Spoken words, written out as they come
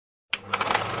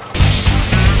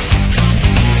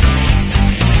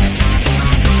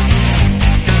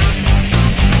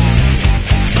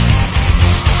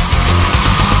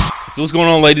So what's going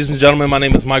on, ladies and gentlemen? My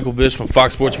name is Michael Bish from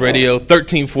Fox Sports Radio,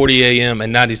 1340 AM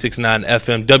and 96.9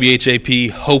 FM,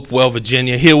 WHAP, Hopewell,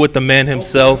 Virginia. Here with the man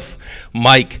himself,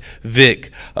 Mike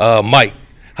Vick. Mike,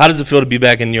 how does it feel to be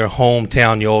back in your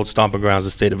hometown, your old stomping grounds,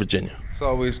 the state of Virginia? It's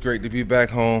always great to be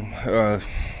back home.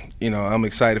 I'm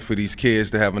excited for these kids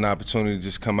to have an opportunity to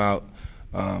just come out.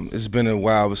 It's been a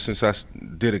while since I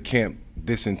did a camp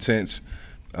this intense.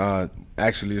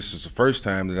 Actually, this is the first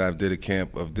time that I've did a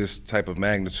camp of this type of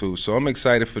magnitude. So I'm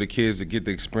excited for the kids to get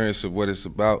the experience of what it's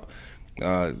about.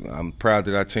 I'm proud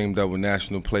that I teamed up with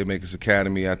National Playmakers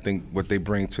Academy. I think what they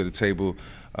bring to the table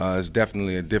is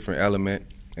definitely a different element,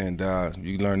 and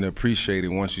you learn to appreciate it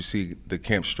once you see the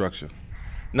camp structure.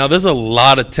 Now, there's a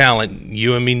lot of talent,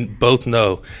 you and me both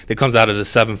know, that comes out of the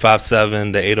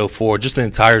 757, the 804, just the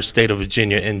entire state of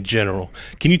Virginia in general.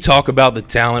 Can you talk about the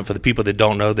talent for the people that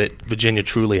don't know that Virginia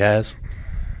truly has?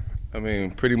 I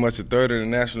mean, pretty much a third of the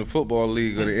National Football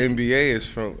League or the NBA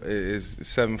is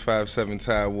 757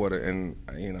 Tidewater, and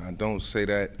I don't say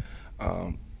that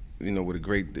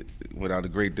without a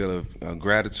great deal of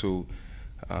gratitude.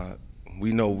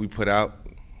 We know what we put out.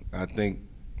 I think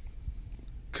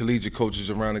collegiate coaches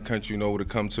around the country know where to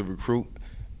come to recruit,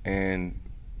 and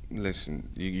listen,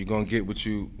 you're gonna get what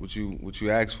you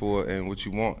ask for and what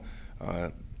you want.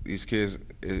 These kids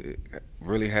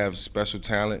really have special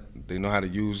talent. They know how to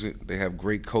use it. They have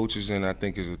great coaches, and I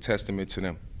think it's a testament to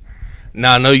them.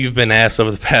 Now, I know you've been asked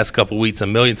over the past couple of weeks a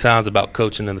million times about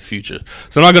coaching in the future,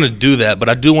 so I'm not going to do that, but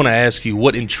I do want to ask you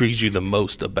what intrigues you the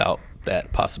most about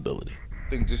that possibility. I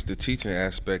think just the teaching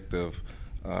aspect of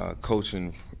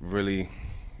coaching really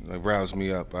roused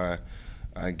me up.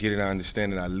 I get it, I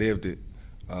understand it, I lived it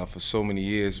for so many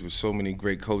years with so many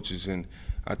great coaches, and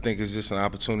I think it's just an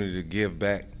opportunity to give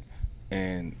back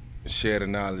and share the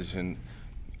knowledge and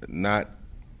not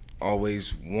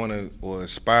always want to or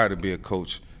aspire to be a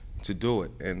coach, to do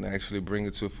it and actually bring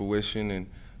it to fruition and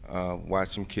watch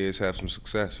some kids have some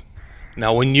success.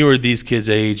 Now, when you were these kids'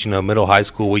 age, middle, high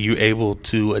school, were you able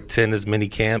to attend as many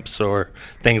camps or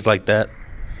things like that?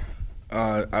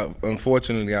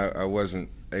 Unfortunately, I wasn't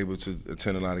able to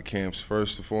attend a lot of camps.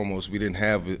 First and foremost, we didn't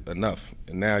have enough,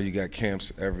 and now you got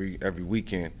camps every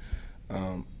weekend.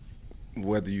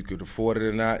 Whether you could afford it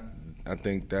or not, I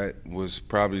think that was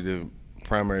probably the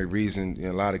primary reason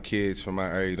a lot of kids from our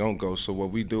area don't go. So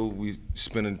what we do, we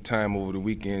spend time over the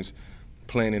weekends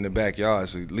playing in the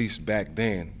backyards. At least back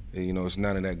then, it's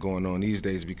none of that going on these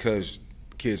days because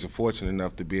kids are fortunate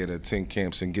enough to be able to attend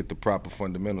camps and get the proper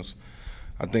fundamentals.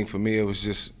 I think for me, it was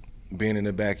just being in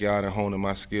the backyard and honing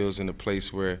my skills in a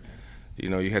place where,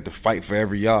 you had to fight for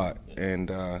every yard. And,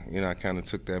 I kind of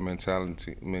took that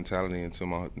mentality into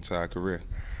my entire career.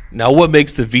 Now, what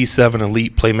makes the V7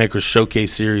 Elite Playmakers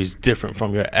Showcase Series different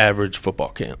from your average football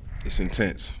camp? It's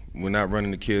intense. We're not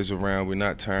running the kids around. We're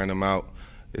not tiring them out.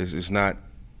 It's not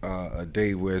a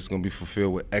day where it's going to be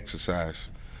fulfilled with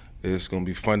exercise. It's going to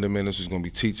be fundamentals. It's going to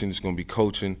be teaching. It's going to be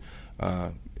coaching.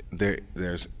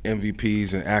 There's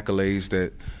MVPs and accolades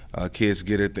that kids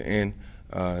get at the end.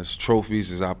 It's trophies,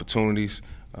 it's opportunities,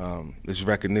 it's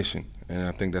recognition, and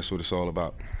I think that's what it's all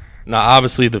about. Now,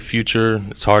 obviously, the future,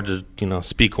 it's hard to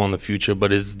speak on the future,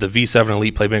 but is the V7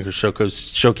 Elite Playmakers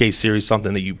Showcase Series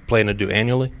something that you plan to do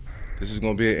annually? This is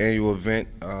going to be an annual event.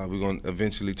 We're going to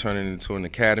eventually turn it into an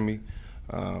academy.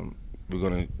 We're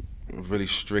going to really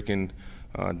stricken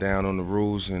down on the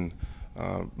rules and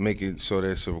make it so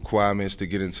there's some requirements to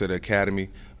get into the academy.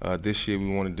 This year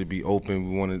we wanted to be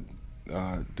open. We wanted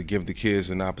to give the kids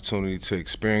an opportunity to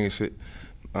experience it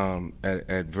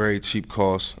at very cheap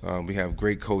cost. We have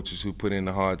great coaches who put in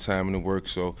the hard time and the work,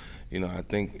 so I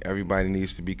think everybody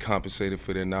needs to be compensated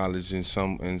for their knowledge in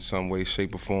some way,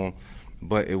 shape, or form.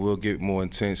 But it will get more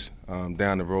intense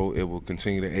down the road. It will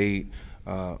continue to aid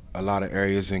a lot of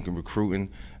areas in recruiting,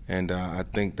 and I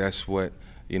think that's what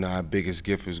our biggest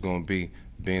gift is going to be,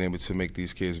 being able to make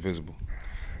these kids visible.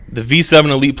 The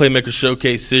V7 Elite Playmakers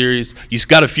Showcase Series, you've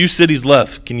got a few cities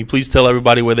left. Can you please tell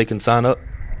everybody where they can sign up?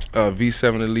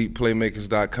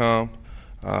 V7ElitePlaymakers.com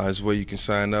is where you can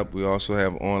sign up. We also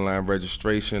have online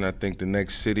registration. I think the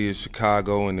next city is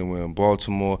Chicago, and then we're in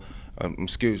Baltimore.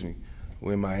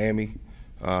 We're in Miami,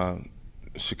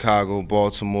 Chicago,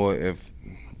 Baltimore. If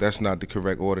that's not the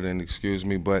correct order, then excuse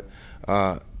me. But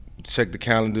check the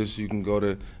calendars. You can go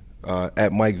to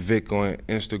at Mike Vick on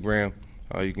Instagram.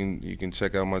 You can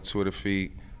check out my Twitter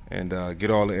feed and get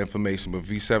all the information. But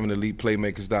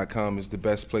V7ElitePlaymakers.com is the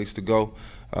best place to go.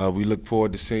 We look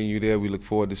forward to seeing you there. We look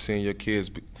forward to seeing your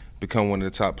kids become one of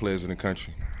the top players in the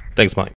country. Thanks, Mike.